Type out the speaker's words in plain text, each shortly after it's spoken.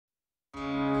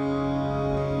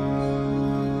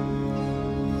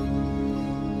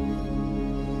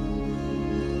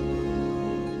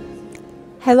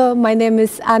Hello, my name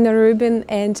is Anna Rubin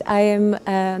and I am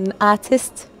an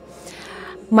artist.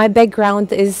 My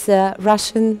background is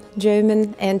Russian,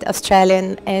 German and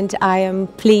Australian, and I am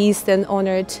pleased and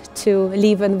honored to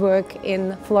live and work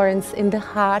in Florence, in the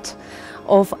heart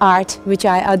of art, which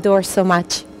I adore so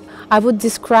much. I would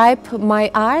describe my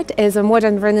art as a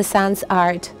modern Renaissance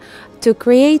art. To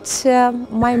create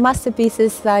my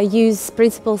masterpieces, I use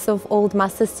principles of old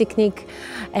masters technique,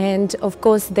 and of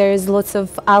course there is lots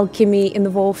of alchemy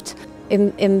involved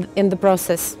in the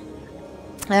process.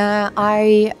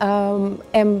 I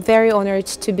am very honored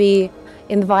to be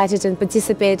invited and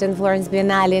participate in Florence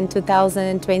Biennale in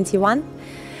 2021,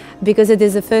 because it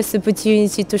is the first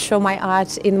opportunity to show my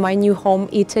art in my new home,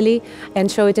 Italy,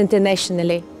 and show it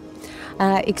internationally.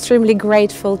 Extremely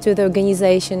grateful to the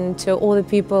organization, to all the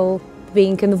people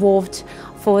being involved,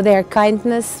 for their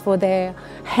kindness, for their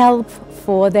help,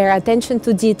 for their attention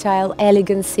to detail,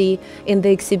 elegancy in the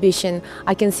exhibition.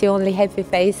 I can see only happy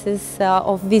faces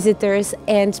of visitors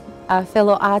and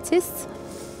fellow artists.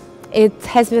 It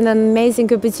has been an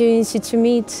amazing opportunity to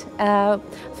meet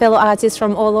fellow artists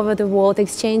from all over the world,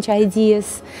 exchange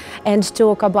ideas and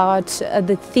talk about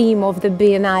the theme of the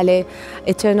Biennale,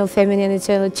 Eternal Feminine,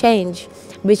 EternalChange,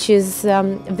 which is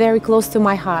very close to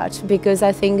my heart, because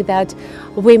I think that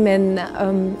women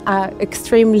are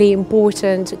extremely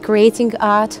important, creating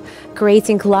art,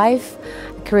 creating life,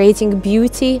 creating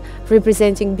beauty,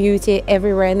 representing beauty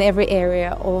everywhere in every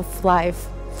area of life,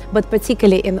 but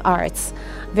particularly in arts.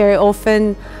 Very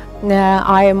often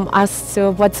I am asked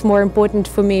what's more important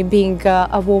for me, being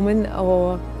a woman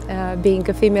or being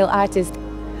a female artist.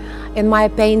 In my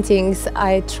paintings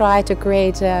I try to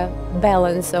create a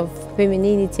balance of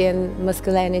femininity and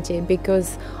masculinity,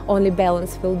 because only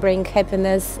balance will bring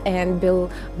happiness and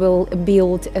will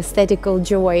build aesthetical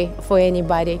joy for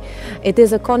anybody. It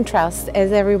is a contrast,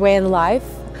 as everywhere in life,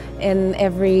 in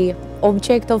every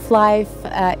object of life,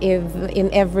 in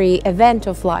every event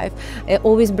of life. It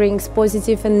always brings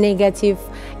positive and negative.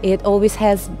 It always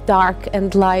has dark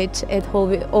and light. It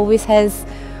always has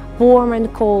warm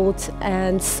and cold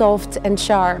and soft and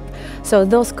sharp. So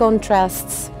those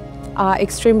contrasts are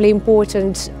extremely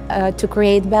important to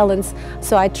create balance.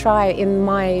 So I try in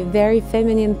my very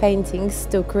feminine paintings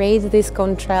to create this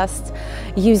contrast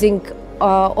using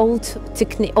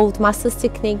old masters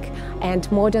technique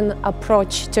and modern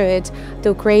approach to it,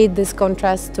 to create this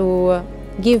contrast, to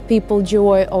give people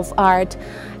joy of art,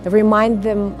 remind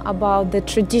them about the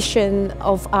tradition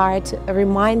of art,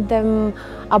 remind them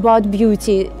about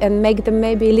beauty, and make them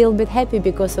maybe a little bit happy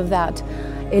because of that,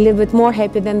 a little bit more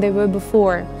happy than they were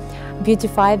before.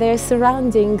 Beautify their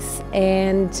surroundings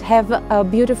and have a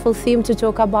beautiful theme to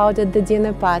talk about at the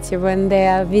dinner party when they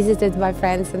are visited by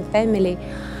friends and family.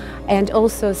 And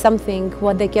also something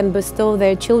what they can bestow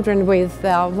their children with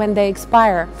when they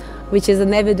expire, which is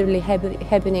inevitably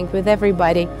happening with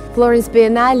everybody. Florence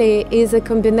Biennale is a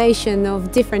combination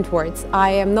of different words.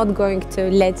 I am not going to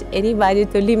let anybody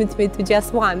to limit me to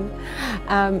just one.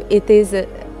 It is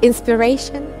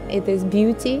inspiration, it is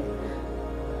beauty,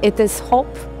 it is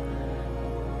hope,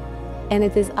 and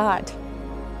it is art.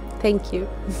 Thank you.